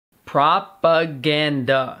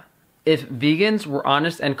Propaganda. If vegans were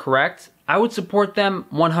honest and correct, I would support them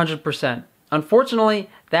 100%. Unfortunately,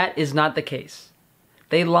 that is not the case.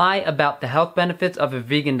 They lie about the health benefits of a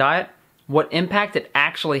vegan diet, what impact it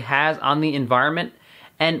actually has on the environment,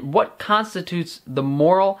 and what constitutes the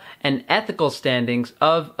moral and ethical standings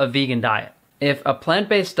of a vegan diet. If a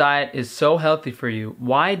plant-based diet is so healthy for you,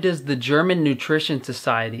 why does the German Nutrition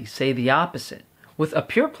Society say the opposite? With a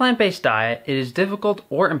pure plant-based diet, it is difficult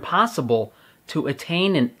or impossible to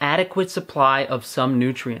attain an adequate supply of some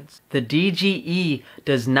nutrients. The DGE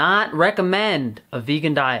does not recommend a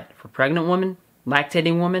vegan diet for pregnant women,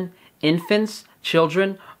 lactating women, infants,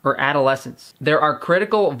 children, or adolescents. There are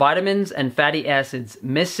critical vitamins and fatty acids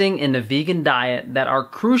missing in the vegan diet that are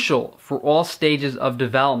crucial for all stages of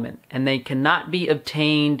development, and they cannot be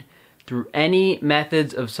obtained through any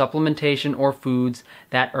methods of supplementation or foods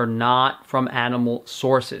that are not from animal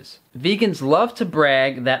sources. Vegans love to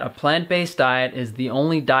brag that a plant-based diet is the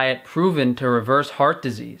only diet proven to reverse heart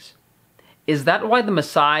disease. Is that why the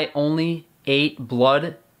Maasai only ate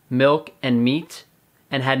blood, milk, and meat,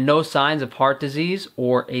 and had no signs of heart disease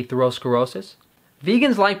or atherosclerosis?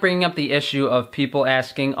 Vegans like bringing up the issue of people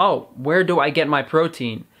asking, oh, where do I get my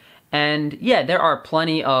protein? And yeah, there are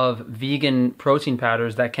plenty of vegan protein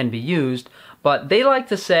powders that can be used, but they like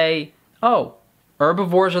to say, oh,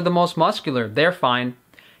 herbivores are the most muscular, they're fine.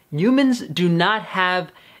 Humans do not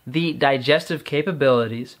have the digestive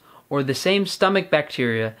capabilities or the same stomach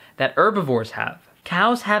bacteria that herbivores have.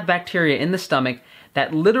 Cows have bacteria in the stomach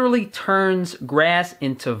that literally turns grass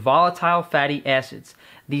into volatile fatty acids.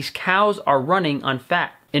 These cows are running on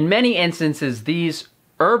fat. In many instances, these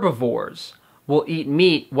herbivores will eat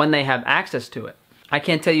meat when they have access to it. I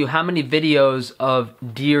can't tell you how many videos of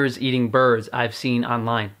deers eating birds I've seen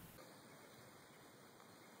online.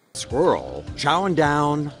 Squirrel chowing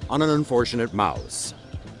down on an unfortunate mouse.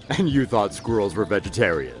 And you thought squirrels were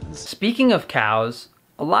vegetarians. Speaking of cows,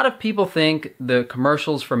 a lot of people think the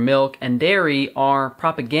commercials for milk and dairy are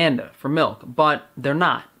propaganda for milk, but they're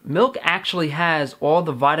not. Milk actually has all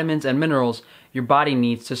the vitamins and minerals your body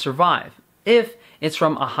needs to survive, if it's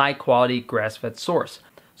from a high-quality grass-fed source.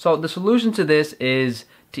 So the solution to this is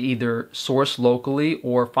to either source locally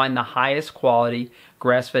or find the highest quality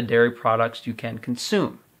grass-fed dairy products you can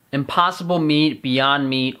consume. Impossible Meat, Beyond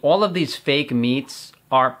Meat, all of these fake meats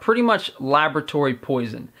are pretty much laboratory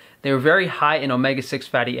poison. They're very high in omega-6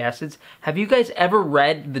 fatty acids. Have you guys ever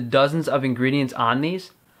read the dozens of ingredients on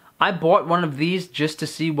these? I bought one of these just to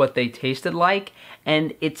see what they tasted like,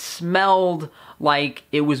 and it smelled like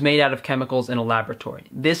it was made out of chemicals in a laboratory.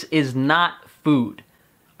 This is not food.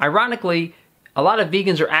 Ironically, a lot of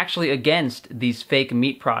vegans are actually against these fake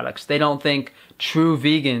meat products. They don't think true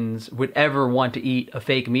vegans would ever want to eat a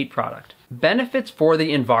fake meat product. Benefits for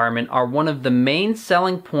the environment are one of the main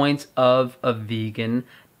selling points of a vegan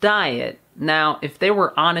diet. Now, if they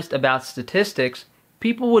were honest about statistics,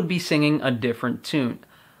 people would be singing a different tune.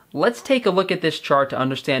 Let's take a look at this chart to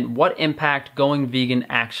understand what impact going vegan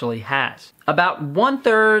actually has. About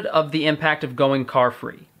 1/3 of the impact of going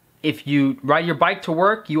car-free. If you ride your bike to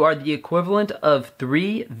work, you are the equivalent of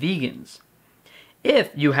 3 vegans. If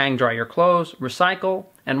you hang dry your clothes, recycle,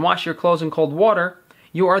 and wash your clothes in cold water,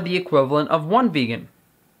 you are the equivalent of 1 vegan.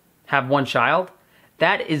 Have 1 child?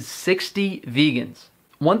 That is 60 vegans.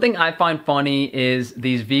 One thing I find funny is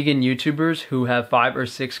these vegan YouTubers who have 5 or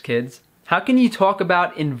 6 kids. How can you talk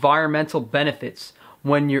about environmental benefits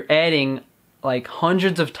when you're adding like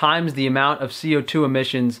hundreds of times the amount of CO2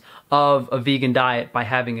 emissions of a vegan diet by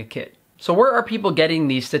having a kid? So where are people getting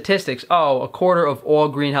these statistics? Oh, 1/4 of all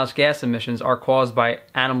greenhouse gas emissions are caused by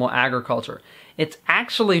animal agriculture. It's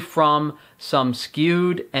actually from some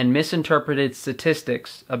skewed and misinterpreted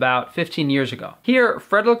statistics about 15 years ago. Here,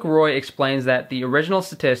 Frederick Roy explains that the original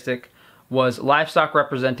statistic was livestock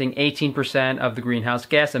representing 18% of the greenhouse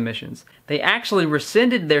gas emissions. They actually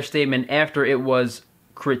rescinded their statement after it was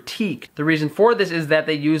critiqued. The reason for this is that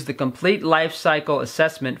they used the complete life cycle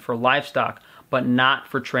assessment for livestock, but not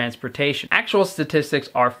for transportation. Actual statistics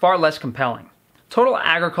are far less compelling. Total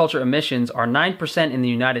agriculture emissions are 9% in the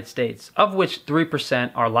United States, of which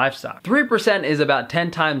 3% are livestock. 3% is about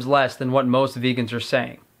 10 times less than what most vegans are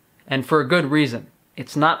saying. And for a good reason.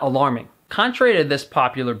 It's not alarming. Contrary to this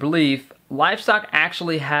popular belief, livestock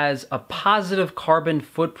actually has a positive carbon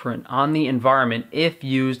footprint on the environment if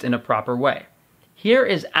used in a proper way. Here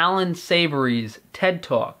is Alan Savory's TED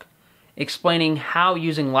Talk explaining how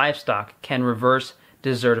using livestock can reverse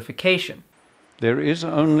desertification. There is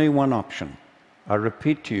only one option. I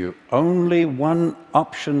repeat to you, only one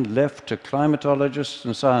option left to climatologists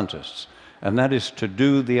and scientists, and that is to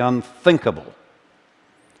do the unthinkable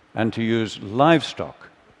and to use livestock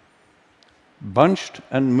bunched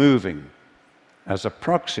and moving as a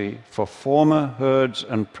proxy for former herds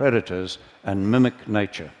and predators and mimic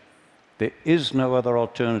nature. There is no other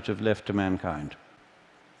alternative left to mankind.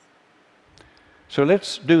 So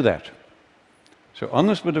let's do that. So on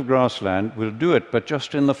this bit of grassland, we'll do it, but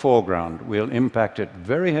just in the foreground. We'll impact it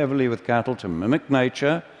very heavily with cattle to mimic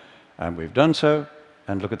nature, and we've done so,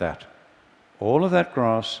 and look at that. All of that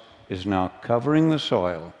grass is now covering the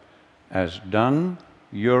soil as dung,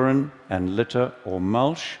 urine, and litter or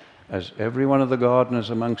mulch, as every one of the gardeners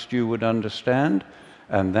amongst you would understand,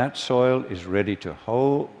 and that soil is ready to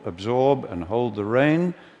absorb and hold the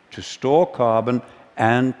rain, to store carbon,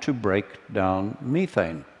 and to break down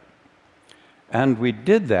methane. And we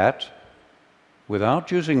did that without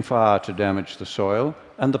using fire to damage the soil,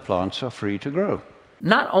 and the plants are free to grow.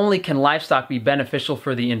 Not only can livestock be beneficial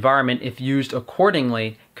for the environment if used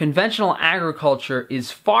accordingly, conventional agriculture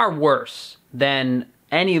is far worse than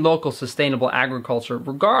any local sustainable agriculture,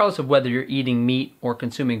 regardless of whether you're eating meat or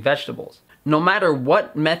consuming vegetables. No matter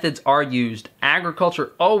what methods are used,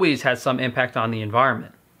 agriculture always has some impact on the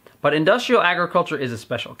environment. But industrial agriculture is a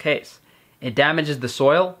special case. It damages the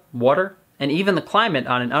soil, water, and even the climate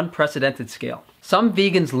on an unprecedented scale. Some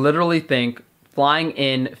vegans literally think flying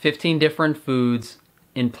in 15 different foods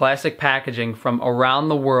in plastic packaging from around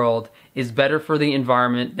the world is better for the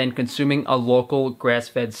environment than consuming a local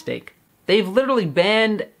grass-fed steak. They've literally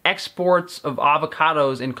banned exports of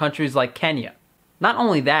avocados in countries like Kenya. Not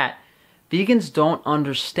only that, vegans don't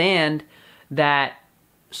understand that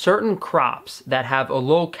certain crops that have a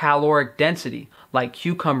low caloric density, like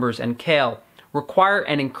cucumbers and kale, require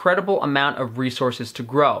an incredible amount of resources to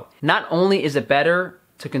grow. Not only is it better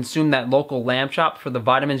to consume that local lamb chop for the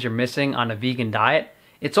vitamins you're missing on a vegan diet,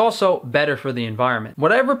 it's also better for the environment.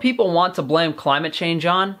 Whatever people want to blame climate change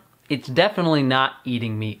on, it's definitely not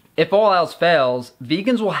eating meat. If all else fails,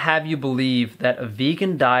 vegans will have you believe that a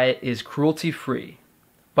vegan diet is cruelty-free,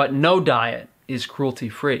 but no diet is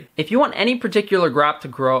cruelty-free. If you want any particular crop to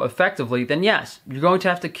grow effectively, then yes, you're going to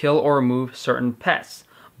have to kill or remove certain pests,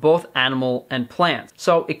 both animal and plant.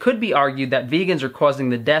 So it could be argued that vegans are causing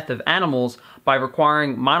the death of animals by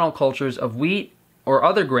requiring monocultures of wheat or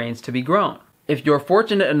other grains to be grown. If you're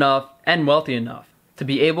fortunate enough and wealthy enough to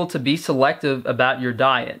be able to be selective about your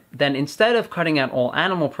diet, then instead of cutting out all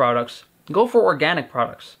animal products, go for organic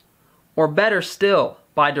products. Or better still,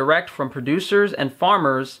 buy direct from producers and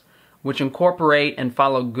farmers which incorporate and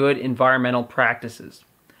follow good environmental practices.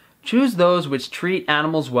 Choose those which treat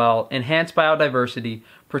animals well, enhance biodiversity,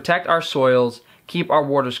 protect our soils, keep our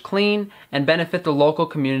waters clean, and benefit the local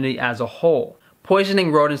community as a whole.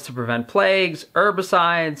 Poisoning rodents to prevent plagues,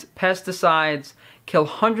 herbicides, pesticides, kill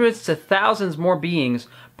hundreds to thousands more beings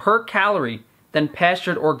per calorie than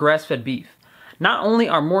pastured or grass-fed beef. Not only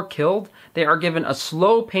are more killed, they are given a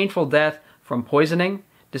slow, painful death from poisoning,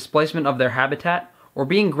 displacement of their habitat, or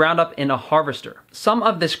being ground up in a harvester. Some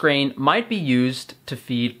of this grain might be used to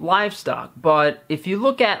feed livestock, but if you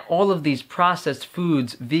look at all of these processed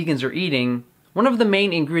foods vegans are eating, one of the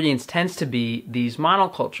main ingredients tends to be these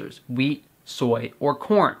monocultures, wheat, soy, or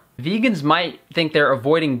corn. Vegans might think they're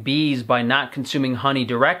avoiding bees by not consuming honey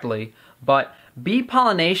directly, but bee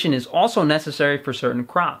pollination is also necessary for certain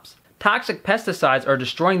crops. Toxic pesticides are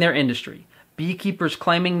destroying their industry. Beekeepers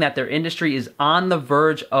claiming that their industry is on the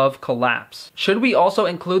verge of collapse. Should we also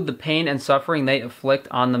include the pain and suffering they inflict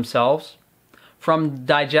on themselves? From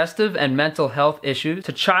digestive and mental health issues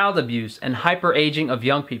to child abuse and hyper-aging of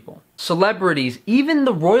young people. Celebrities, even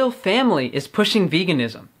the royal family, is pushing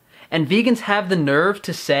veganism. And vegans have the nerve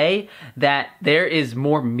to say that there is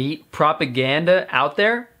more meat propaganda out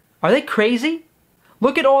there? Are they crazy?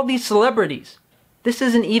 Look at all these celebrities. This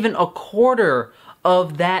isn't even a quarter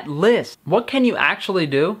of that list. What can you actually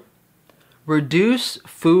do? Reduce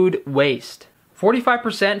food waste.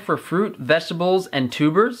 45% for fruit, vegetables, and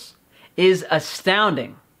tubers is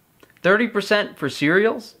astounding. 30% for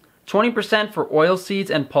cereals, 20% for oilseeds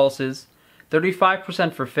and pulses,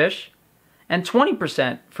 35% for fish, and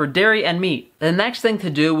 20% for dairy and meat. The next thing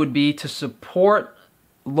to do would be to support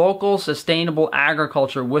local sustainable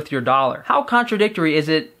agriculture with your dollar. How contradictory is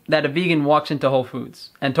it that a vegan walks into Whole Foods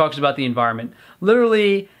and talks about the environment?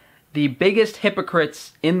 Literally the biggest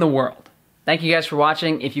hypocrites in the world. Thank you guys for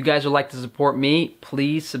watching. If you guys would like to support me,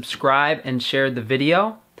 please subscribe and share the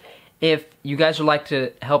video. If you guys would like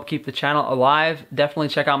to help keep the channel alive, definitely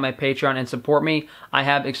check out my Patreon and support me. I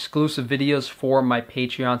have exclusive videos for my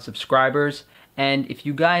Patreon subscribers. And if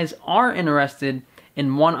you guys are interested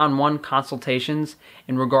in one-on-one consultations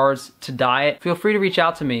in regards to diet, feel free to reach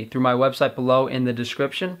out to me through my website below in the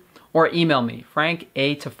description or email me,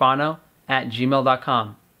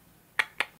 frankatofano@gmail.com.